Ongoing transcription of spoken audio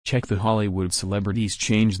Check the Hollywood celebrities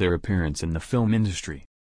change their appearance in the film industry.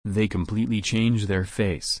 They completely change their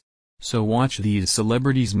face. So watch these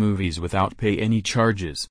celebrities' movies without pay any charges.